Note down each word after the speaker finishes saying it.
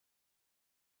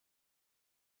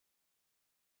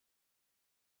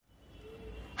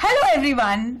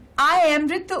everyone, I am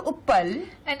Ritu Uppal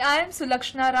and I am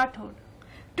Sulakshana Rathod.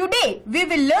 Today we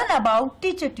will learn about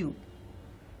TeacherTube.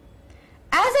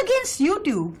 As against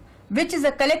YouTube, which is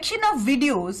a collection of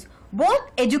videos, both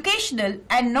educational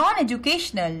and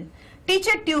non-educational,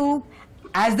 TeacherTube,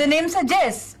 as the name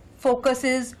suggests,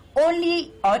 focuses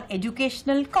only on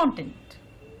educational content.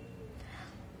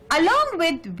 Along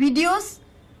with videos,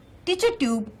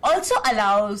 TeacherTube also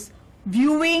allows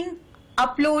viewing,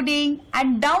 uploading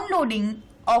and downloading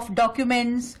of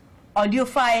documents, audio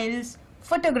files,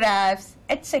 photographs,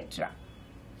 etc.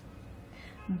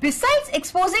 Besides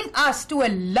exposing us to a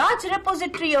large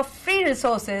repository of free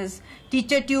resources,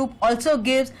 TeacherTube also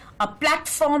gives a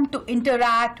platform to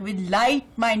interact with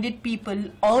like-minded people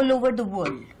all over the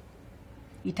world.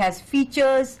 It has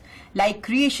features like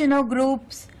creation of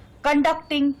groups,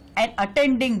 conducting and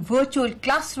attending virtual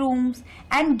classrooms,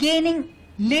 and gaining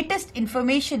latest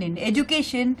information in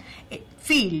education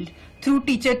field through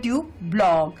TeacherTube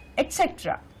blog,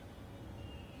 etc.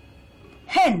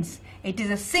 Hence, it is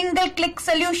a single-click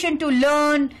solution to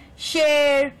learn,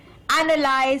 share,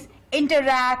 analyze,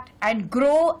 interact and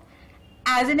grow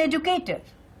as an educator.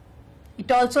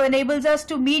 It also enables us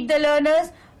to meet the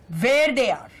learners where they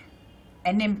are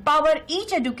and empower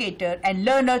each educator and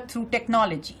learner through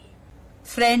technology.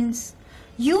 Friends,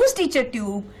 use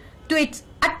TeacherTube to its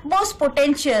utmost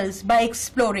potentials by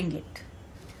exploring it.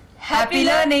 Happy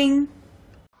learning!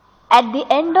 At the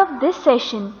end of this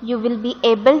session, you will be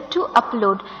able to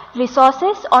upload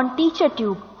resources on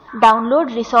TeacherTube,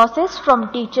 download resources from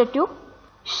TeacherTube,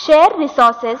 share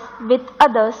resources with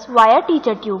others via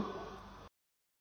TeacherTube.